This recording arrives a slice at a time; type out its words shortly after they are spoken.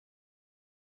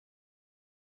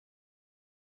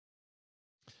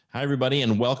Hi, everybody,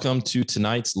 and welcome to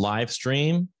tonight's live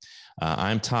stream.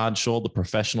 I'm Todd Scholl, the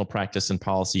Professional Practice and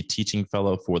Policy Teaching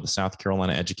Fellow for the South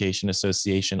Carolina Education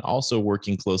Association, also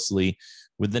working closely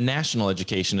with the National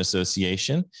Education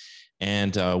Association.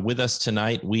 And with us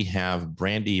tonight, we have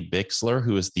Brandy Bixler,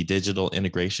 who is the Digital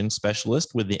Integration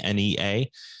Specialist with the NEA.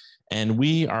 And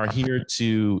we are here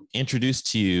to introduce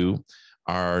to you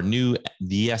our new,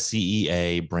 the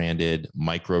SCEA branded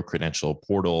micro-credential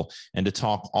portal, and to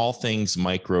talk all things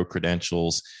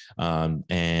micro-credentials.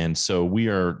 And so we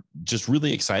are just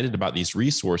really excited about these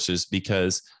resources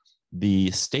because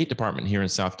the State Department here in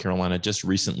South Carolina just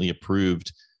recently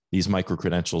approved these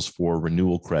micro-credentials for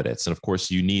renewal credits. And of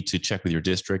course, you need to check with your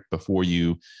district before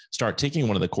you start taking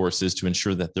one of the courses to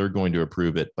ensure that they're going to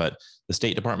approve it. But the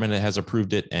State Department has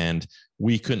approved it, and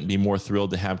we couldn't be more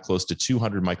thrilled to have close to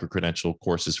 200 micro-credential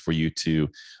courses for you to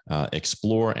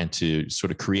explore and to sort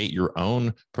of create your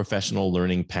own professional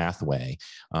learning pathway.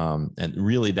 And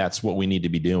really, that's what we need to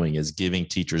be doing, is giving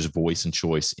teachers voice and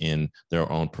choice in their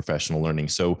own professional learning.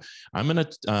 So I'm going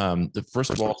to, first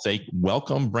of all, say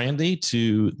welcome, Brandy,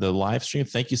 to the live stream.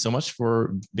 Thank you so much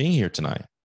for being here tonight.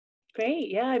 Great.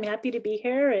 Yeah, I'm happy to be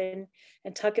here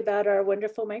and talk about our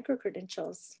wonderful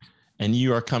micro-credentials. And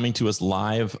you are coming to us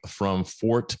live from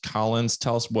Fort Collins.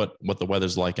 Tell us what the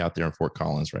weather's like out there in Fort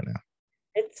Collins right now.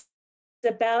 It's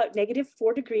about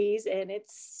 -4 degrees and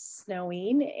it's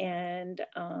snowing, and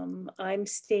I'm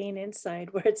staying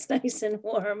inside where it's nice and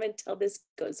warm until this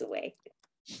goes away.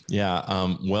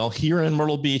 Yeah. Well, here in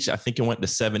Myrtle Beach, I think it went to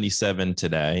 77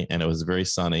 today, and it was very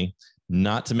sunny.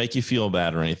 Not to make you feel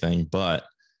bad or anything, but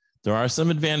there are some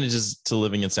advantages to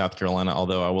living in South Carolina.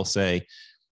 Although I will say,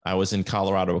 I was in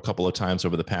Colorado a couple of times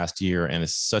over the past year, and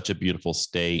it's such a beautiful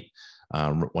state.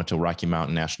 Went to Rocky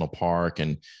Mountain National Park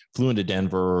and flew into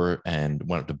Denver and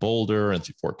went up to Boulder and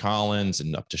through Fort Collins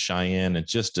and up to Cheyenne, and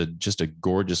just a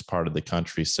gorgeous part of the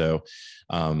country. So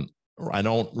I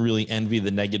don't really envy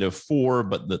the -4,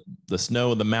 but the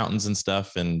snow, the mountains and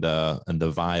stuff, and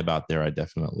the vibe out there, I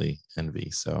definitely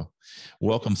envy. So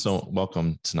welcome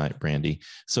tonight, Brandy.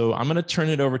 So I'm going to turn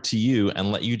it over to you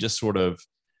and let you just sort of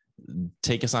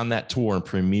take us on that tour and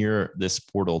premiere this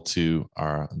portal to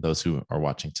those who are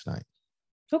watching tonight.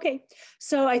 Okay,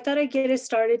 so I thought I'd get us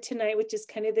started tonight with just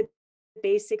kind of the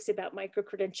basics about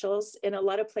micro-credentials. In a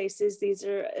lot of places, these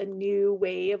are a new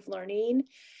way of learning.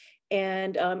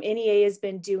 And NEA has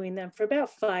been doing them for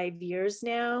about 5 years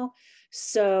now.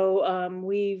 So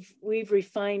we've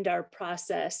refined our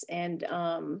process, and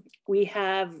we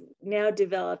have now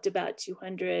developed about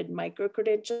 200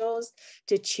 micro-credentials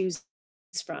to choose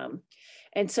from.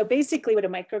 And so basically what a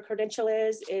micro-credential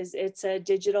is it's a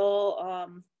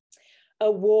digital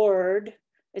award.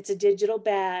 It's a digital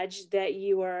badge that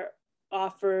you are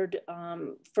offered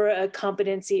for a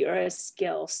competency or a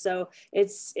skill. So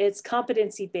it's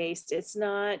competency based. It's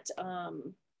not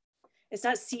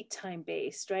seat time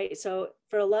based, right? So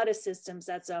for a lot of systems,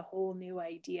 that's a whole new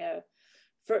idea.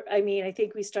 I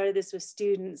think we started this with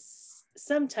students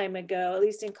some time ago, at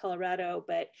least in Colorado,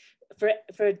 but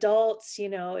for adults,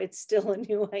 it's still a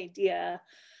new idea.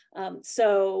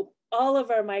 So all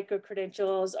of our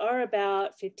micro-credentials are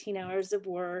about 15 hours of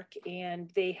work, and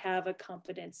they have a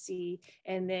competency,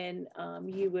 and then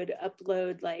you would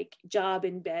upload like job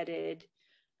embedded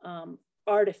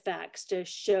artifacts to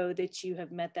show that you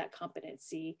have met that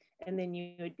competency, and then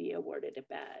you would be awarded a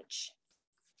badge.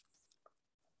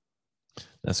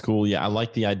 That's cool. Yeah, I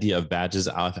like the idea of badges.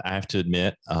 I have to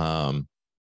admit,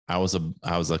 I was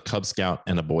a Cub Scout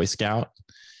and a Boy Scout,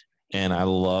 and I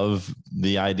love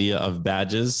the idea of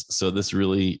badges. So this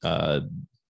really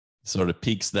sort of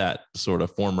piques that sort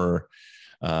of former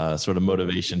sort of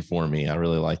motivation for me. I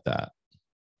really like that.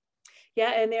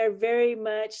 Yeah, and they're very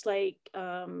much like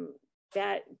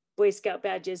that Boy Scout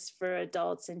badges for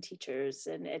adults and teachers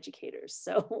and educators.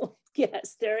 So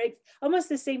yes, they're almost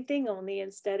the same thing, only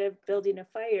instead of building a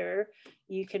fire,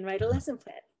 you can write a lesson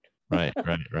plan.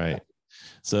 Right.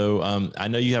 So I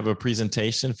know you have a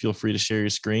presentation. Feel free to share your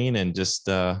screen and just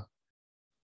go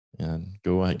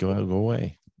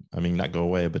away. I mean, not go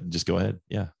away, but just go ahead.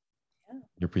 Yeah.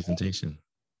 Your presentation.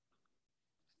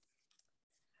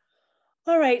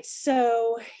 All right,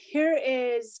 so here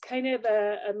is kind of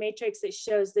a matrix that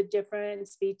shows the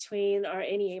difference between our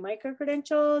NEA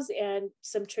micro-credentials and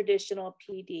some traditional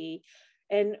PD.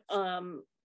 And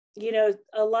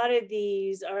a lot of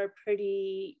these are a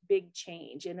pretty big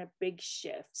change and a big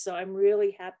shift. So I'm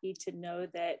really happy to know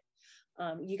that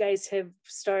you guys have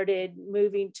started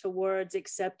moving towards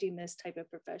accepting this type of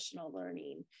professional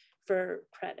learning for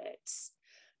credits.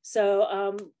 So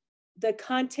the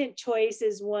content choice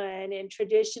is one, and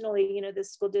traditionally, the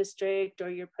school district or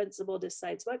your principal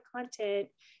decides what content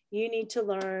you need to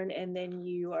learn, and then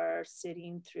you are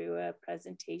sitting through a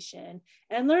presentation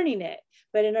and learning it.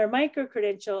 But in our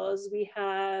micro-credentials, we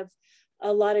have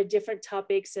a lot of different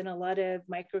topics and a lot of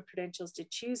micro-credentials to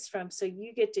choose from. So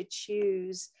you get to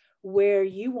choose where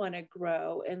you want to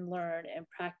grow and learn and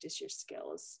practice your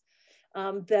skills.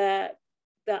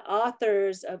 The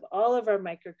authors of all of our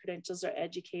micro-credentials are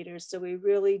educators. So we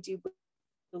really do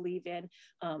believe in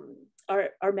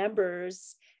our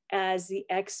members as the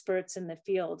experts in the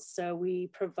field. So we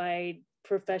provide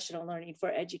professional learning for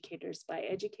educators by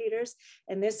educators.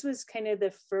 And this was kind of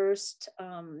the first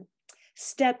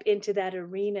step into that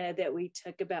arena that we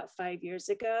took about 5 years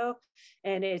ago.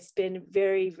 And it's been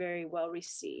very, very well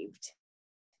received.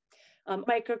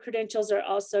 Micro-credentials are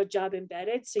also job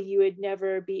embedded. So you would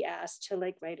never be asked to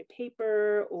like write a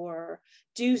paper or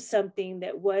do something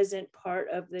that wasn't part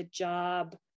of the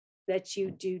job that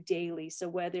you do daily. So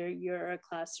whether you're a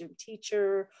classroom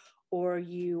teacher or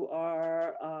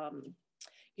you're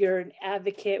an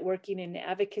advocate working in an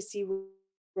advocacy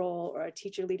role or a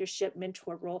teacher leadership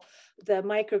mentor role, the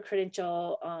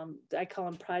micro-credential, I call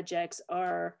them projects,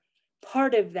 are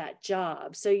part of that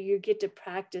job. So you get to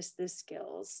practice the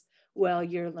skills while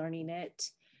you're learning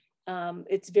it.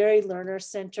 It's very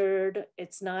learner-centered.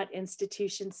 It's not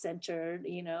institution-centered,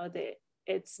 that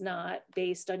it's not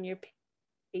based on your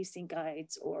pacing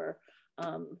guides or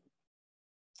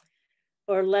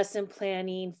lesson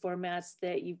planning formats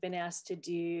that you've been asked to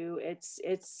do. It's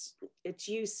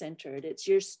you-centered. It's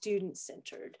your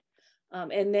student-centered.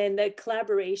 And then the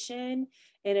collaboration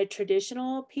in a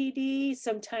traditional PD,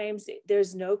 sometimes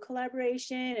there's no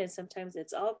collaboration and sometimes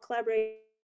it's all collaboration,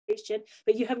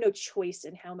 but you have no choice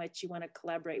in how much you want to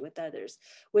collaborate with others.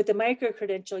 With the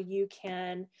micro-credential, you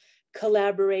can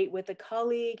collaborate with a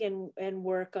colleague and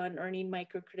work on earning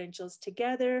micro-credentials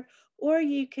together, or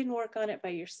you can work on it by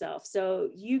yourself. So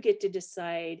you get to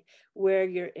decide where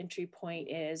your entry point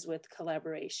is with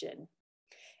collaboration.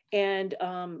 And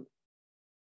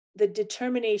the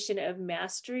determination of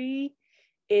mastery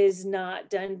is not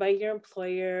done by your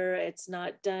employer. It's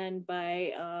not done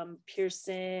by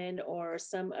Pearson or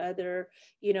some other,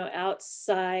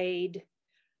 outside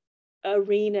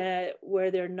arena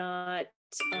where they're not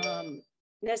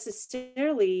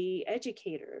necessarily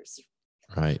educators.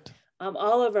 Right.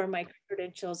 All of our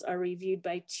micro-credentials are reviewed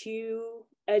by 2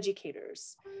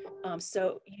 educators.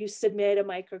 So you submit a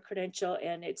micro-credential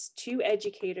and it's 2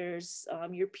 educators,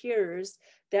 your peers,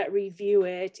 that review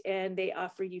it, and they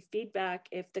offer you feedback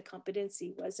if the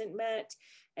competency wasn't met.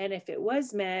 And if it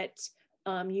was met,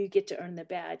 you get to earn the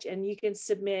badge, and you can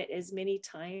submit as many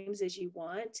times as you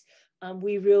want.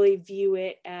 We really view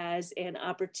it as an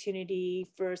opportunity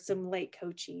for some light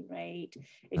coaching, right?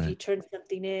 If you turn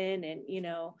something in and,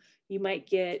 you might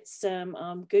get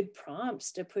some good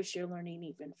prompts to push your learning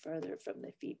even further from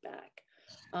the feedback.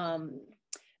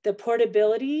 The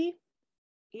portability,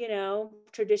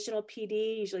 traditional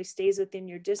PD usually stays within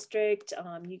your district.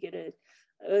 You get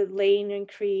a lane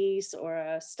increase or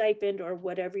a stipend or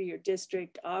whatever your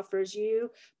district offers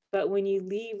you. But when you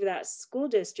leave that school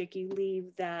district, you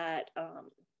leave that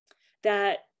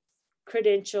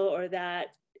credential or that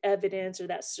evidence or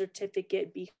that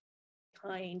certificate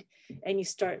behind, and you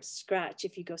start scratch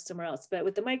if you go somewhere else. But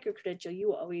with the micro-credential, you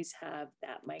will always have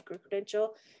that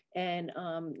micro-credential. And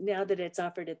now that it's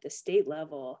offered at the state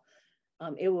level,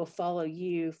 it will follow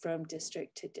you from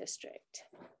district to district.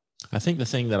 I think the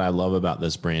thing that I love about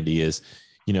this, Brandy, is,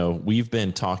 we've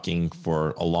been talking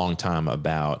for a long time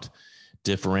about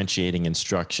differentiating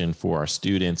instruction for our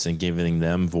students and giving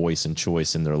them voice and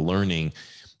choice in their learning.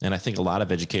 And I think a lot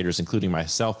of educators, including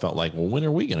myself, felt like, well, when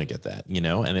are we going to get that?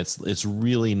 And it's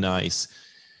really nice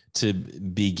to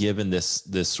be given this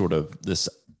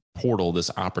portal,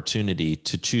 this opportunity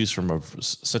to choose from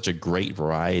such a great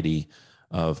variety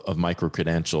of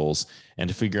micro-credentials, and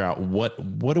to figure out what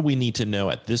do we need to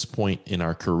know at this point in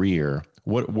our career?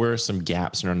 Where are some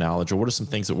gaps in our knowledge, or what are some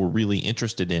things that we're really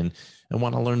interested in and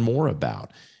want to learn more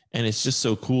about? And it's just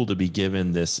so cool to be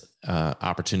given this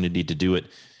opportunity to do it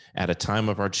at a time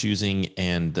of our choosing,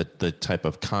 and the type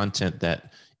of content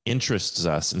that interests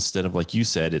us, instead of, like you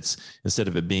said, instead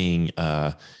of it being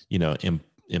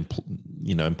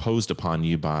imposed upon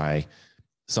you by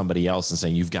somebody else and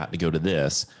saying you've got to go to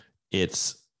this.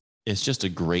 It's just a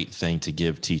great thing to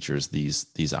give teachers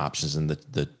these options and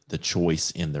the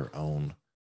choice in their own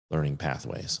learning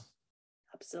pathways.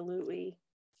 Absolutely.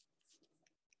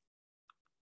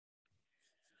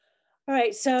 All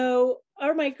right, so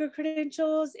our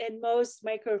micro-credentials and most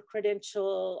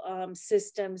micro-credential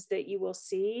systems that you will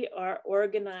see are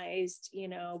organized,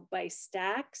 by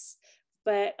stacks.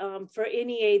 But for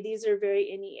NEA, these are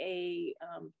very NEA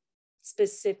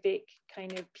specific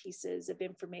kind of pieces of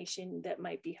information that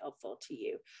might be helpful to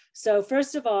you. So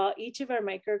first of all, each of our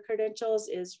micro-credentials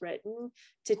is written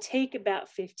to take about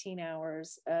 15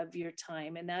 hours of your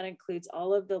time. And that includes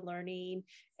all of the learning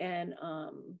and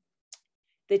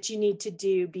that you need to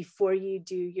do before you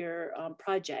do your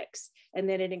projects. And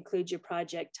then it includes your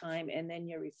project time and then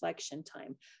your reflection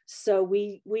time. So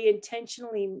we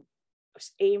intentionally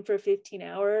aim for 15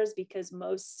 hours because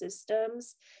most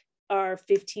systems are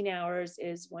 15 hours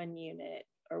is 1 unit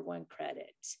or 1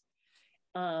 credit.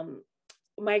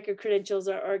 Micro-credentials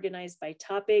are organized by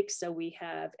topics. So we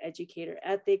have educator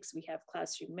ethics, we have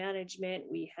classroom management,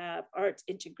 we have arts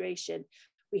integration,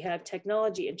 we have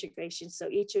technology integration. So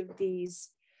each of these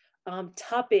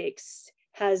topics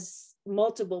has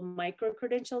multiple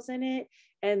micro-credentials in it,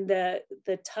 and the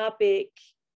topic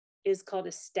is called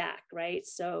a stack, right?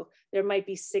 So there might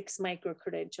be 6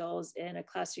 micro-credentials in a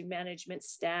classroom management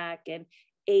stack and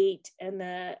 8 in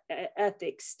the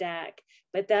ethics stack,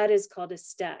 but that is called a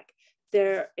stack.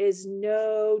 There is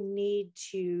no need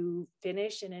to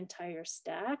finish an entire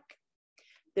stack.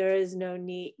 There is no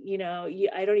need,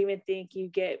 I don't even think you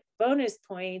get bonus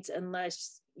points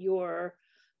unless your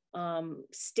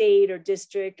state or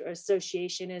district or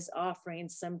association is offering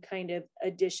some kind of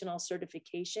additional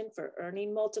certification for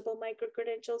earning multiple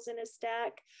micro-credentials in a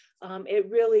stack. It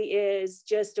really is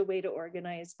just a way to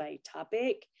organize by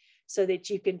topic so that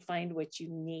you can find what you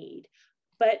need.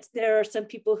 But there are some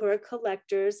people who are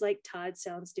collectors, like Todd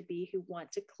sounds to be, who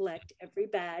want to collect every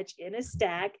badge in a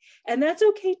stack, and that's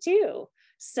okay too.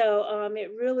 So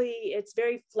it's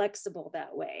very flexible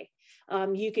that way.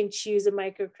 You can choose a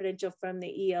micro-credential from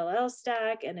the ELL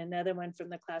stack and another one from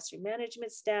the classroom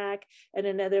management stack and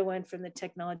another one from the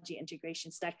technology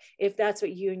integration stack, if that's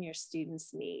what you and your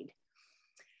students need.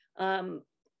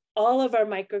 All of our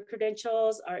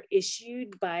micro-credentials are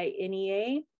issued by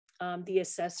NEA. The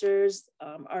assessors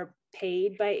are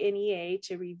paid by NEA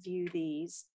to review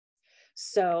these.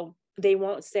 So they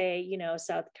won't say,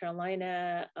 South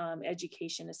Carolina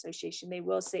Education Association. They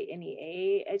will say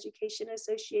NEA Education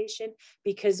Association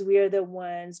because we are the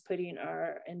ones putting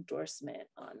our endorsement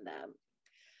on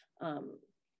them.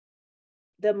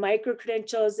 The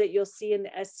micro-credentials that you'll see in the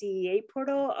SCEA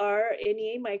portal are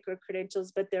NEA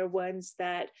micro-credentials, but they're ones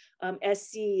that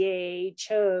SCEA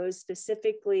chose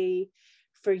specifically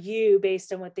for you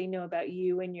based on what they know about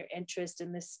you and your interest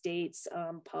in the state's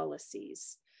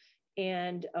policies.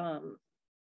 And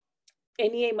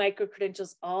NEA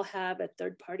micro-credentials all have a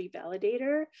third-party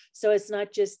validator. So it's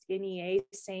not just NEA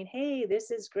saying, hey,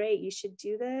 this is great, you should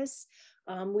do this.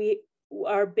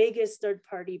 Our biggest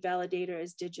third-party validator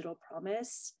is Digital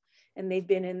Promise, and they've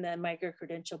been in the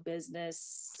micro-credential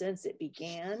business since it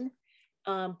began.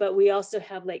 But we also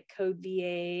have like Code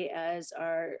VA as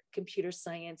our computer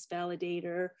science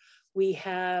validator. We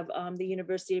have the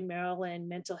University of Maryland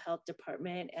Mental Health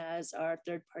Department as our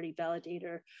third-party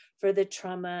validator for the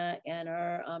trauma and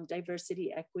our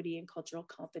diversity, equity, and cultural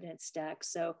competence stack.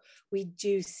 So we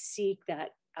do seek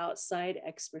that outside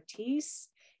expertise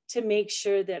to make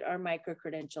sure that our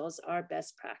micro-credentials are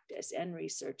best practice and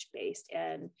research-based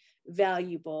and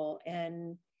valuable.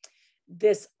 And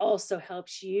this also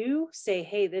helps you say,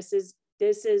 hey, this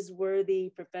is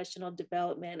worthy professional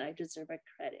development. I deserve a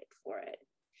credit for it.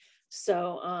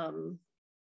 So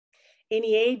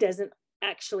NEA doesn't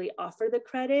actually offer the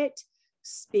credit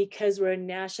because we're a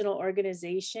national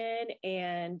organization,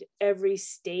 and every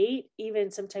state,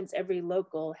 even sometimes every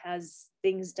local, has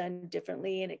things done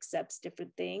differently and accepts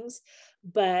different things.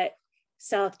 But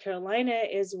South Carolina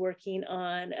is working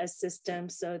on a system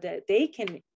so that they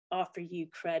can offer you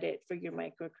credit for your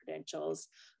micro-credentials.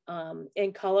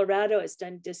 In Colorado, it's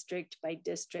done district by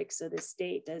district, so the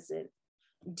state doesn't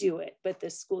do it, but the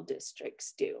school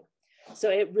districts do. So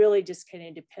it really just kind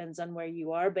of depends on where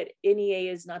you are, but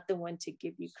NEA is not the one to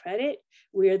give you credit.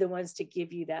 We're the ones to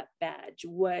give you that badge.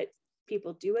 What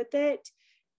people do with it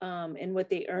and what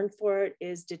they earn for it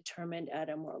is determined at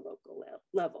a more local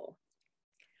level.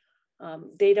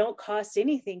 They don't cost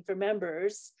anything for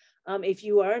members. If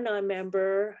you are a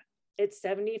non-member, it's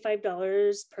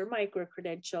 $75 per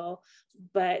micro-credential,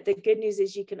 but the good news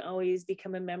is you can always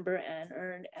become a member and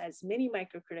earn as many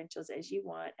micro-credentials as you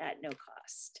want at no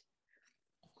cost.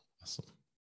 Awesome.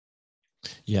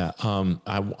 Yeah,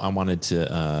 I wanted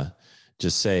to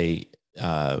just say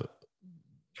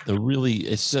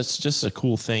it's just a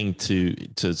cool thing to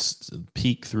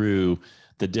peek through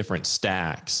the different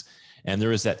stacks And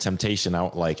there is that temptation. I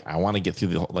want to get through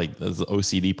the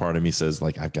OCD part of me says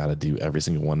like, I've got to do every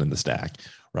single one in the stack.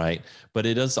 Right. But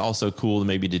it is also cool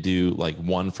maybe to do like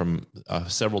one from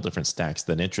several different stacks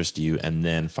that interest you, and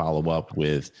then follow up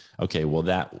with, okay, well,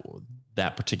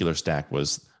 that particular stack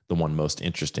was the one most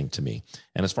interesting to me.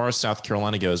 And as far as South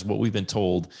Carolina goes, what we've been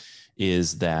told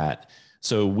is that,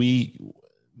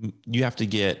 you have to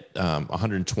get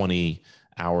 120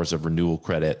 hours of renewal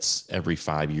credits every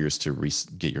 5 years to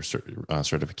get your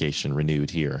certification renewed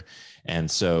here.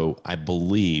 And so I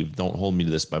believe, don't hold me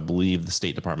to this, but I believe the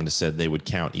State Department has said they would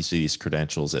count each of these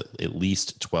credentials at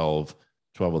least 12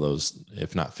 of those,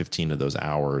 if not 15 of those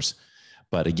hours.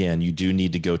 But again, you do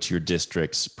need to go to your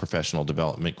district's professional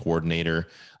development coordinator,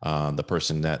 the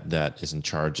person that is in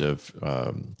charge of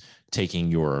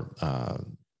taking your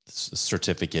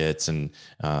certificates and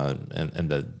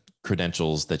the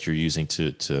credentials that you're using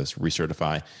to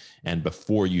recertify. And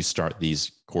before you start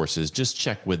these courses, just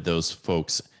check with those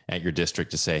folks at your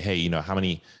district to say, hey, how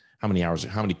many hours,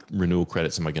 how many renewal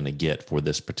credits am I going to get for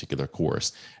this particular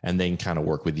course? And they can kind of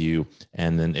work with you.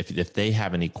 And then if they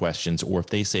have any questions, or if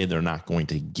they say they're not going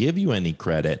to give you any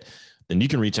credit, then you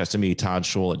can reach out to me,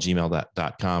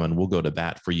 toddscholl@gmail.com, and we'll go to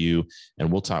bat for you. And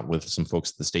we'll talk with some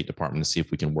folks at the State Department to see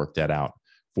if we can work that out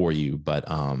for you. But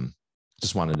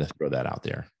just wanted to throw that out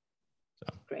there. So.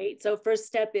 Great. So first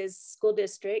step is school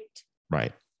district.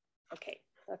 Right. Okay,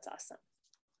 that's awesome.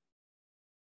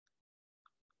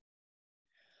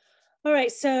 All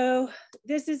right, so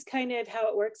this is kind of how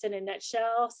it works in a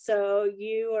nutshell. So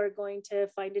you are going to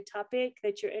find a topic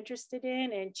that you're interested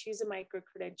in and choose a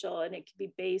micro-credential, and it can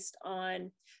be based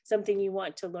on something you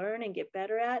want to learn and get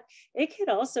better at. It could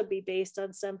also be based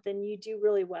on something you do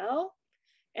really well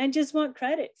and just want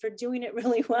credit for doing it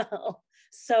really well.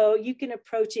 So you can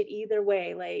approach it either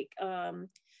way, like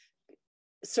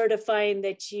certifying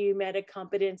that you met a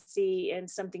competency in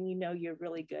something you're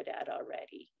really good at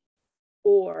already.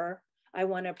 Or I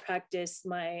want to practice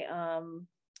my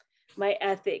my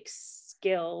ethics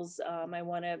skills. I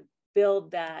want to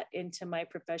build that into my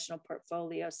professional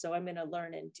portfolio. So I'm going to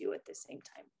learn and do at the same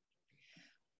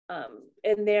time.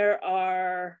 And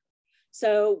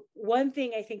so one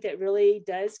thing I think that really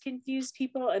does confuse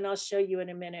people, and I'll show you in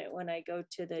a minute when I go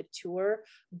to the tour,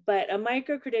 but a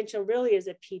micro-credential really is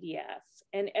a PDF,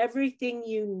 and everything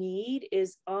you need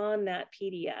is on that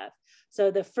PDF.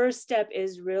 So the first step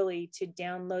is really to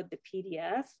download the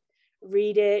PDF,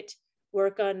 read it,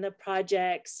 work on the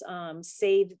projects,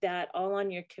 save that all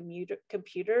on your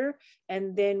computer.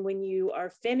 And then when you are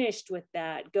finished with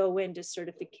that, go into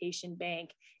Certification Bank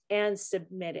and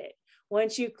submit it.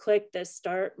 Once you click the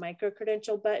Start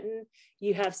Micro-Credential button,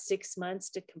 you have 6 months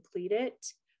to complete it,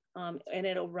 and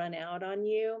it'll run out on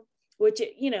you, which,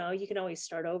 you can always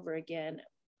start over again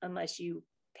unless you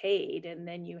paid, and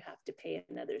then you have to pay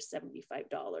another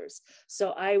 $75.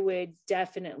 So I would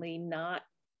definitely not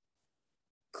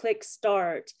click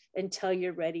Start until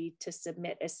you're ready to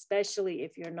submit, especially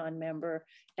if you're a non-member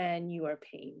and you are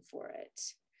paying for it.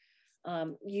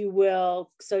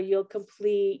 You'll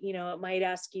complete, it might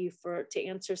ask you to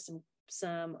answer some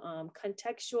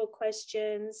contextual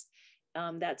questions.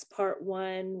 That's part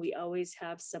one. We always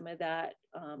have some of that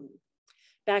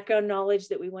background knowledge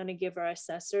that we want to give our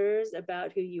assessors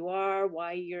about who you are,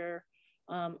 why you're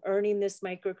earning this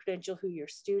micro-credential, who your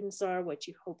students are, what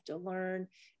you hope to learn.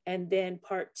 And then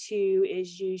part two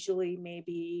is usually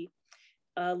maybe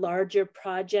a larger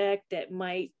project that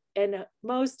might, and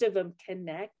most of them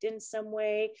connect in some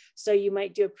way. So you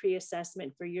might do a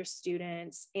pre-assessment for your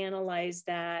students, analyze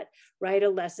that, write a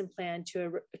lesson plan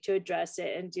to address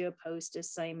it, and do a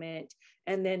post-assignment,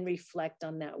 and then reflect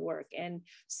on that work. And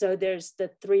so there's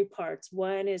the three parts.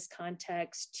 One is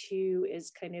context, two is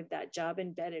kind of that job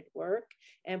embedded work,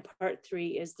 and part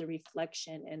three is the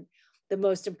reflection. And the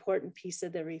most important piece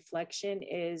of the reflection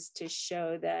is to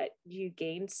show that you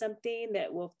gained something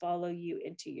that will follow you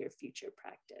into your future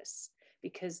practice,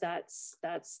 because that's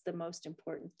the most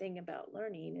important thing about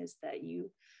learning, is that you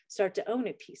start to own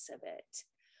a piece of it.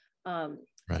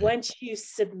 Right. Once you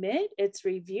submit, it's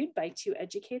reviewed by two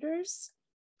educators.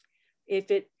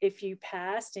 If you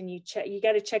passed, and you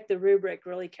got to check the rubric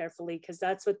really carefully, because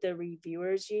that's what the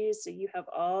reviewers use. So you have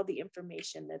all the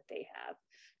information that they have.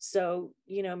 So,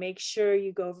 make sure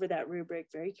you go over that rubric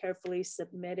very carefully,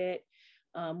 submit it.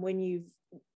 When you've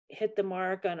hit the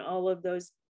mark on all of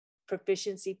those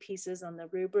proficiency pieces on the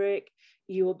rubric,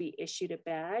 you will be issued a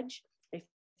badge. If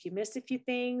you miss a few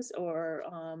things, or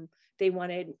they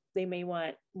may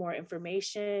want more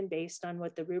information based on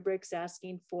what the rubric's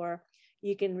asking for,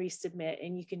 you can resubmit,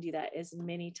 and you can do that as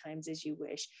many times as you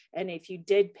wish. And if you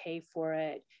did pay for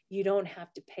it, you don't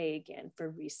have to pay again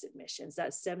for resubmissions.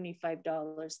 That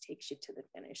 $75 takes you to the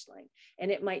finish line.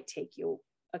 And it might take you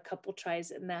a couple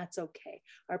tries, and that's okay.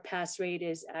 Our pass rate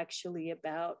is actually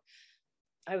about,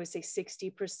 I would say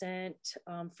 60%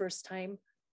 first time.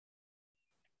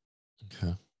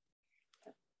 Okay.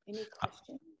 Any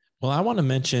questions? Well,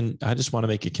 I just want to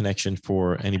make a connection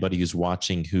for anybody who's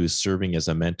watching, who's serving as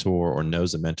a mentor or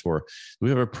knows a mentor. We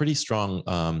have a pretty strong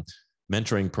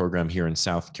mentoring program here in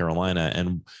South Carolina.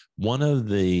 And one of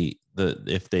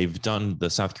if they've done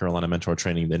the South Carolina mentor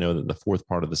training, they know that the fourth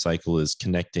part of the cycle is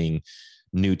connecting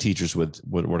new teachers with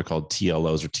what are called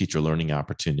TLOs, or teacher learning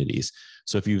opportunities.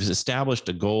 So if you've established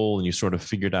a goal and you sort of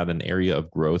figured out an area of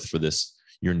growth for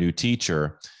your new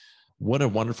teacher, what a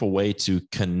wonderful way to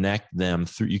connect them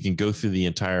through. You can go through the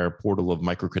entire portal of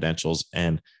micro-credentials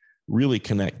and really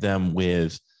connect them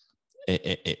with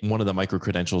one of the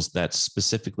micro-credentials that's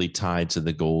specifically tied to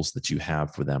the goals that you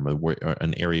have for them, or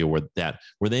an area where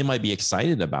they might be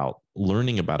excited about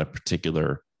learning about a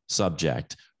particular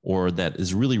subject, or that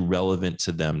is really relevant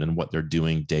to them and what they're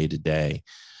doing day to day.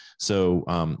 So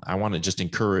I want to just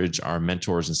encourage our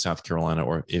mentors in South Carolina,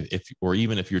 or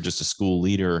even if you're just a school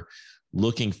leader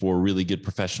looking for really good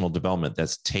professional development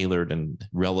that's tailored and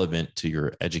relevant to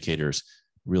your educators,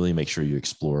 really make sure you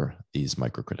explore these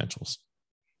micro-credentials.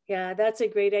 Yeah, that's a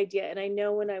great idea. And I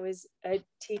know when I was a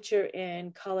teacher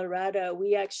in Colorado,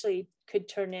 we actually could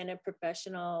turn in a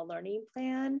professional learning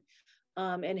plan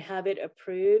and have it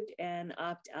approved and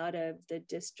opt out of the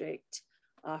district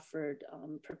offered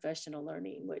professional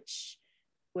learning, which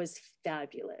was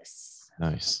fabulous.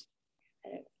 Nice.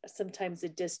 Sometimes the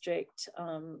district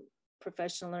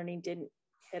professional learning didn't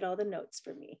hit all the notes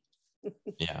for me.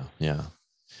 Yeah.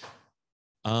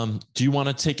 Do you want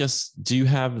to take us,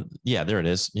 there it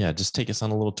is. Yeah. Just take us on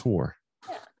a little tour.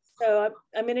 Yeah. So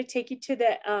I'm going to take you to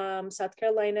the South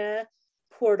Carolina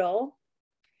portal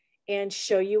and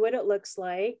show you what it looks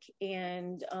like.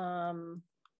 And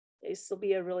this will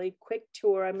be a really quick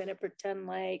tour. I'm going to pretend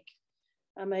like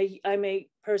I'm a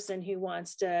person who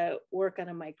wants to work on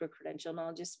a micro-credential, and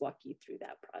I'll just walk you through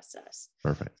that process.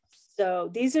 Perfect. So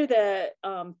these are the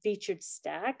featured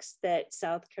stacks that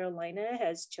South Carolina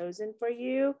has chosen for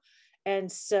you. And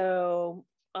so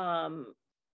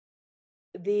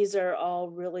these are all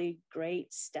really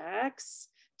great stacks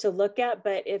to look at.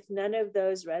 But if none of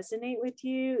those resonate with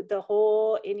you, the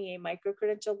whole NEA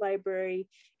micro-credential library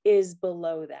is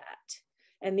below that.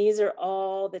 And these are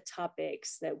all the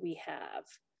topics that we have.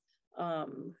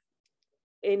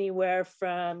 Anywhere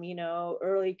from,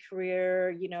 early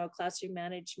career, classroom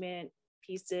management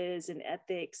pieces and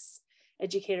ethics,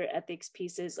 educator ethics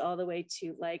pieces, all the way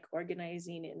to like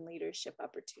organizing and leadership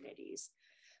opportunities.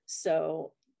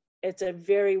 So it's a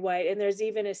very wide, and there's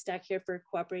even a stack here for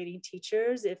cooperating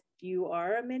teachers. If you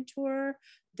are a mentor,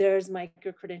 there's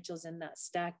micro-credentials in that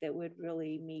stack that would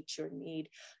really meet your need.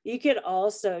 You could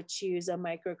also choose a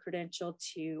micro-credential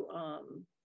to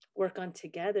work on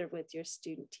together with your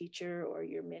student teacher or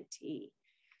your mentee.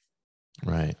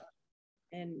 Right.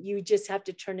 And you just have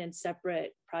to turn in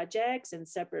separate projects and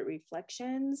separate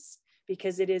reflections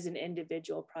because it is an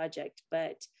individual project,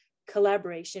 but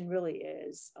collaboration really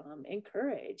is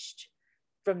encouraged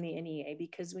from the NEA,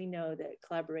 because we know that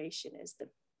collaboration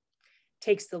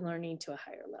takes the learning to a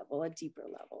higher level, a deeper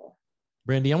level.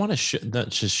 Brandy, I want to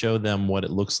show them what it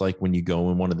looks like when you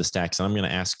go in one of the stacks. And I'm going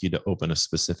to ask you to open a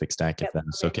specific stack if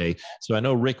that's okay. So I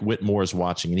know Rick Whitmore is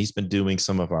watching, and he's been doing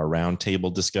some of our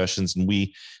roundtable discussions. And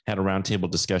we had a roundtable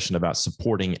discussion about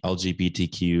supporting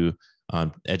LGBTQ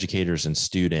educators and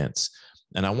students.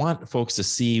 And I want folks to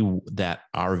see that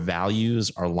our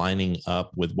values are lining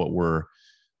up with what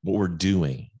we're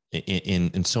doing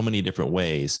in so many different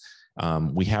ways.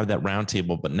 We have that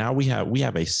roundtable, but now we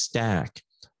have a stack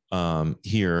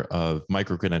here of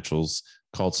micro-credentials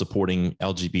called Supporting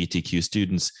LGBTQ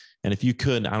Students. And if you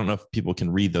could, I don't know if people can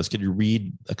read those. Could you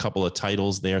read a couple of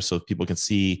titles there so people can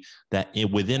see that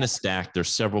within a stack, there's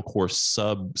several core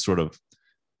sub sort of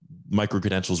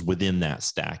micro-credentials within that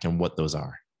stack and what those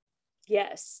are?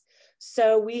 Yes.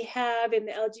 So we have in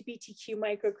the LGBTQ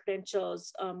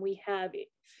micro-credentials, we have,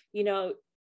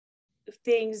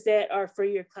 things that are for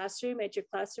your classroom at your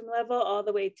classroom level, all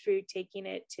the way through taking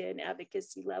it to an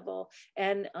advocacy level,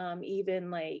 and even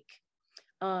like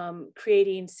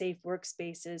creating safe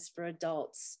workspaces for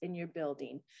adults in your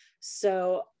building.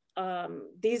 So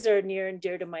these are near and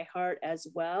dear to my heart as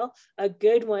well. A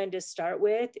good one to start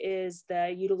with is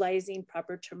the utilizing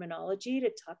proper terminology to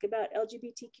talk about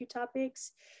LGBTQ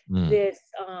topics. This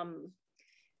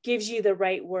gives you the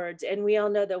right words. And we all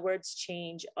know the words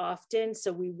change often,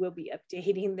 so we will be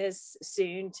updating this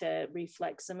soon to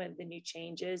reflect some of the new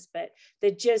changes. But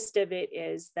the gist of it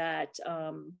is that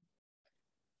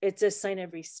it's a sign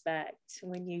of respect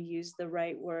when you use the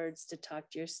right words to talk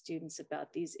to your students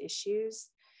about these issues.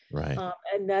 Right.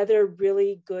 Another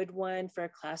really good one for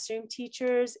classroom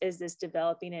teachers is this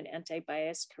developing an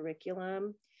anti-bias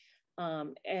curriculum.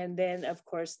 And then of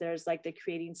course, there's like the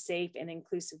creating safe and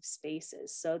inclusive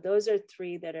spaces. So those are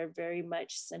three that are very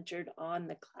much centered on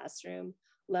the classroom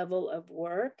level of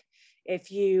work.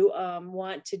 If you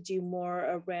want to do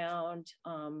more around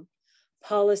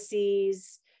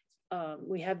policies,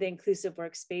 we have the inclusive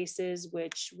workspaces,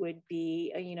 which would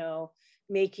be,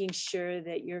 making sure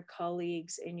that your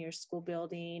colleagues in your school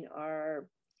building are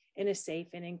in a safe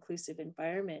and inclusive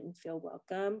environment and feel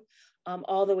welcome,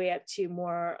 all the way up to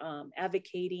more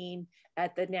advocating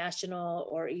at the national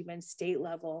or even state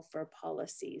level for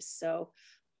policies. So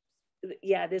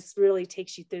yeah, this really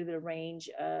takes you through the range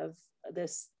of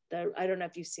this. I don't know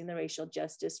if you've seen the racial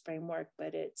justice framework,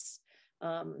 but it's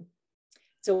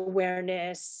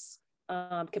awareness,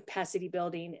 capacity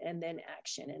building, and then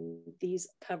action. And these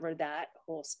cover that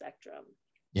whole spectrum.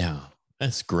 Yeah,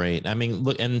 that's great. I mean,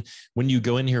 look, and when you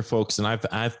go in here, folks, and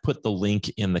I've put the link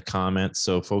in the comments.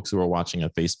 So folks who are watching on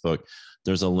Facebook,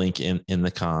 there's a link in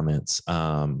the comments.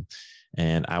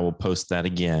 And I will post that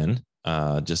again,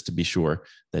 just to be sure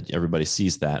that everybody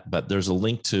sees that. But there's a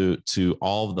link to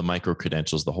all of the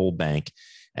micro-credentials, the whole bank.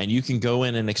 And you can go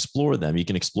in and explore them. You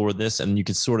can explore this, and you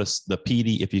can sort of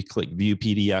if you click view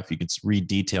PDF, you can read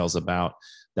details about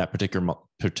that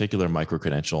particular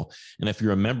micro-credential. And if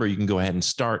you're a member, you can go ahead and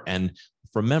start. And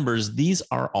for members, these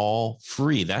are all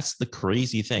free. That's the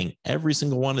crazy thing. Every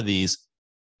single one of these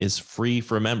is free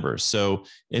for members. So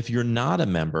if you're not a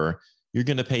member, you're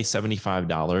going to pay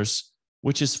 $75,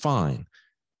 which is fine.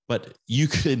 But you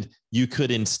could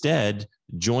instead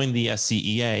join the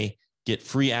SCEA, get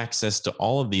free access to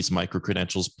all of these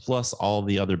micro-credentials, plus all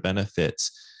the other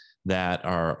benefits that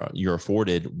you're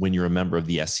afforded when you're a member of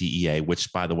the SCEA,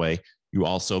 which, by the way, you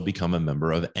also become a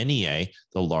member of NEA,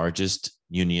 the largest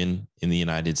union in the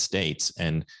United States.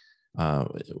 And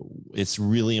it's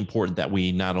really important that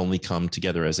we not only come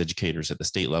together as educators at the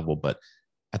state level, but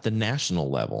at the national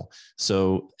level.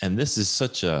 So, and this is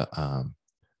such an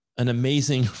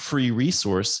amazing free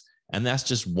resource. And that's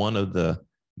just one of the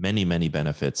many, many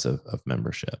benefits of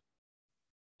membership.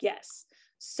 Yes.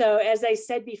 So as I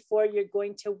said before, you're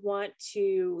going to want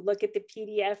to look at the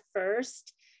PDF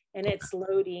first, and it's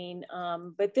loading.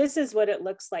 But this is what it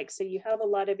looks like. So you have a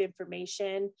lot of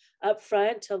information up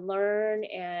front to learn,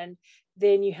 and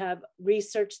then you have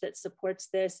research that supports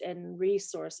this and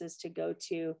resources to go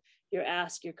to. You're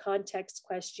asked your context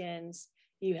questions.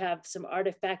 You have some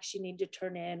artifacts you need to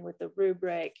turn in with the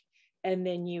rubric, and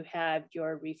then you have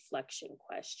your reflection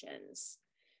questions.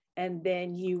 And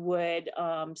then you would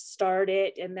start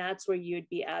it, and that's where you would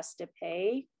be asked to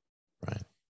pay. Right.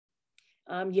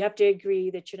 You have to agree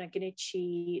that you're not going to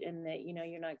cheat, and that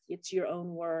you're not. It's your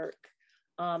own work.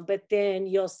 But then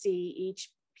you'll see each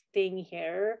thing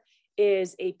here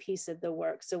is a piece of the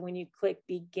work. So when you click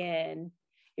begin,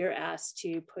 you're asked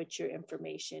to put your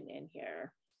information in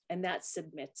here, and that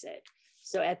submits it.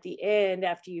 So at the end,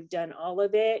 after you've done all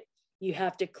of it, you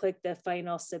have to click the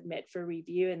final submit for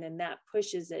review, and then that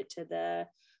pushes it to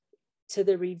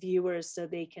the reviewers so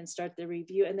they can start the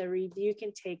review. And the review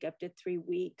can take up to 3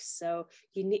 weeks. So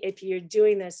if you're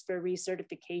doing this for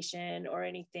recertification or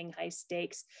anything high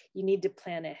stakes, you need to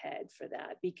plan ahead for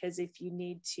that, because if you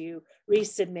need to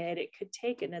resubmit, it could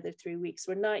take another 3 weeks.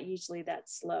 We're not usually that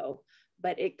slow,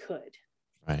 but it could.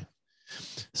 Right.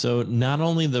 So not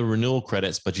only the renewal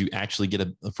credits, but you actually get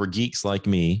for geeks like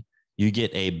me, you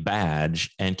get a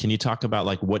badge. And can you talk about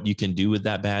like what you can do with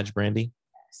that badge, Brandy?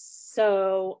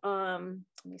 So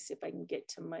let me see if I can get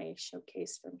to my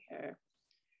showcase from here.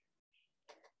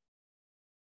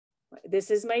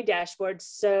 This is my dashboard.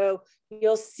 So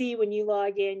you'll see when you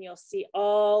log in, you'll see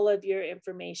all of your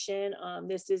information.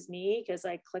 This is me because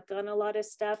I click on a lot of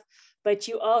stuff, but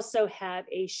you also have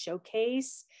a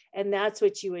showcase, and that's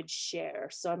what you would share.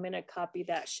 So I'm going to copy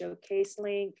that showcase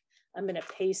link. I'm going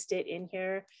to paste it in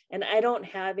here, and I don't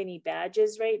have any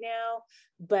badges right now,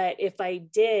 but if I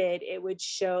did, it would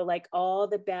show like all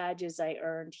the badges I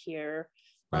earned here.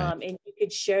 Right. And you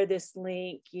could share this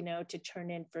link, to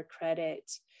turn in for credit.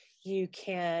 You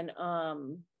can,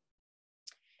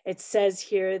 it says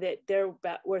here that they're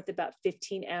worth about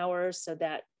 15 hours. So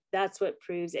that's what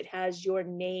proves it has your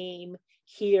name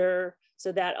here.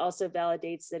 So that also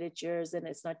validates that it's yours and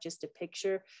it's not just a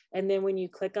picture. And then when you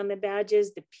click on the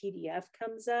badges, the PDF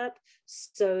comes up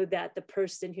so that the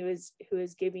person who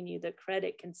is giving you the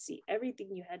credit can see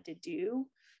everything you had to do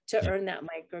to earn that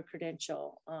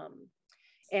micro-credential.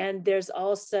 And there's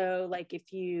also, like,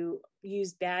 if you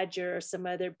use Badger or some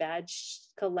other badge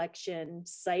collection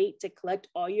site to collect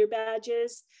all your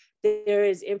badges,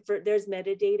 there's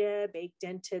metadata baked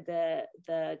into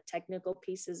the technical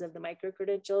pieces of the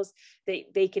micro-credentials.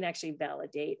 They can actually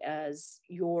validate as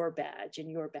your badge and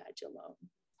your badge alone.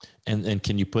 And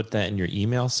can you put that in your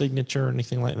email signature or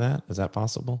anything like that? Is that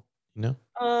possible? No.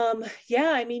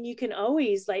 Yeah, I mean, you can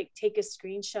always like take a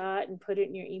screenshot and put it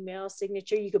in your email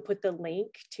signature. You could put the link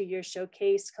to your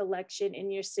showcase collection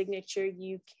in your signature.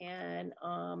 You can,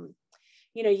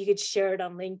 you could share it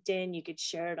on LinkedIn. You could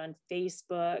share it on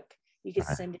Facebook. You could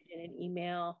send it in an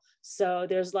email. So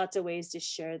there's lots of ways to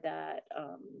share that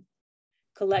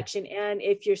collection. And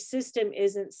if your system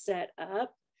isn't set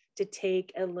up to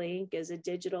take a link as a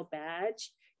digital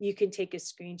badge, you can take a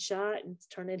screenshot and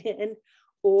turn it in.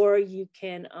 Or you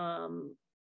can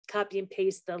copy and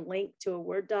paste the link to a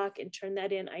Word doc and turn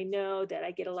that in. I know that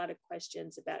I get a lot of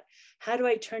questions about how do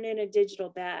I turn in a digital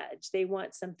badge? They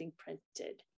want something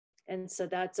printed. And so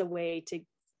that's a way to,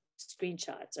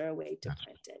 screenshots are a way to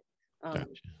print it.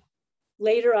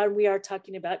 Later on, we are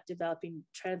talking about developing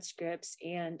transcripts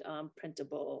and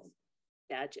printable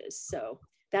badges. So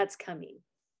that's coming.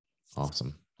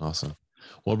 Awesome.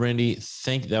 Well, Brandy,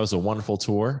 that was a wonderful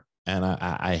tour. And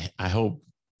I hope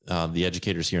the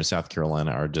educators here in South Carolina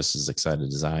are just as excited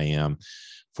as I am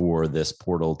for this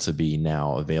portal to be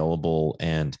now available.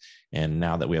 And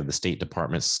now that we have the State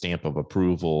Department's stamp of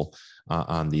approval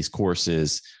on these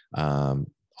courses,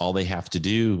 all they have to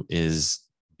do is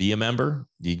be a member.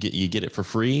 You get it for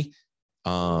free.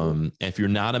 If you're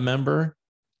not a member,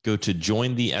 go to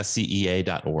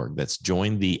jointhescea.org. That's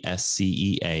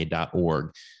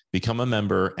jointhescea.org. Become a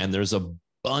member, and there's a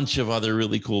bunch of other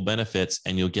really cool benefits,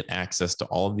 and you'll get access to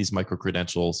all of these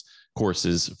micro-credentials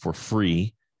courses for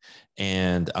free.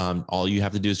 And all you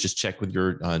have to do is just check with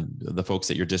the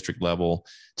folks at your district level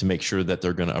to make sure that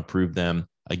they're going to approve them.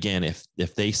 Again,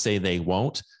 if they say they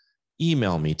won't,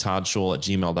 email me,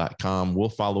 toddscholl@gmail.com. We'll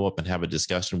follow up and have a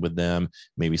discussion with them,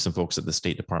 maybe some folks at the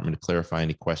State Department, to clarify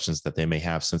any questions that they may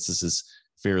have, since this is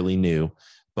fairly new.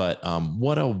 But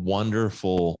what a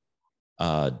wonderful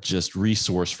just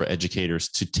resource for educators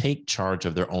to take charge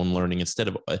of their own learning instead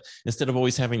of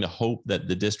always having to hope that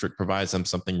the district provides them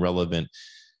something relevant.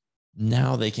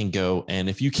 Now they can go, and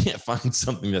if you can't find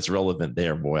something that's relevant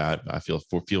there, boy, I feel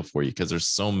for you, because there's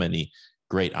so many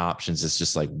great options. It's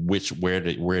just like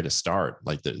where to start.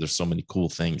 Like there's so many cool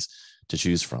things to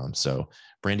choose from. So,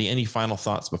 Brandy, any final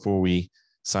thoughts before we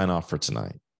sign off for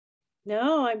tonight?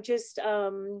 No, I'm just,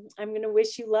 I'm going to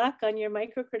wish you luck on your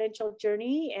micro-credential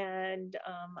journey. And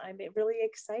I'm really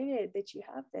excited that you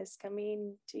have this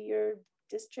coming to your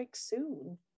district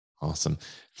soon. Awesome.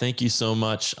 Thank you so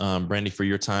much, Brandy, for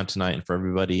your time tonight, and for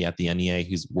everybody at the NEA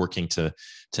who's working to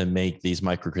make these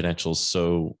micro-credentials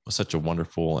such a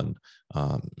wonderful and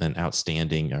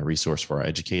outstanding resource for our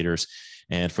educators.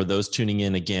 And for those tuning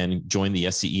in, again, join the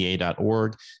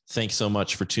SCEA.org. Thanks so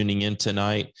much for tuning in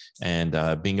tonight and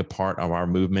being a part of our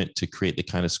movement to create the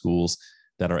kind of schools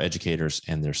that our educators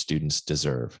and their students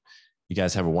deserve. You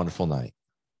guys have a wonderful night.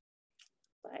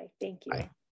 Bye. Thank you. Bye.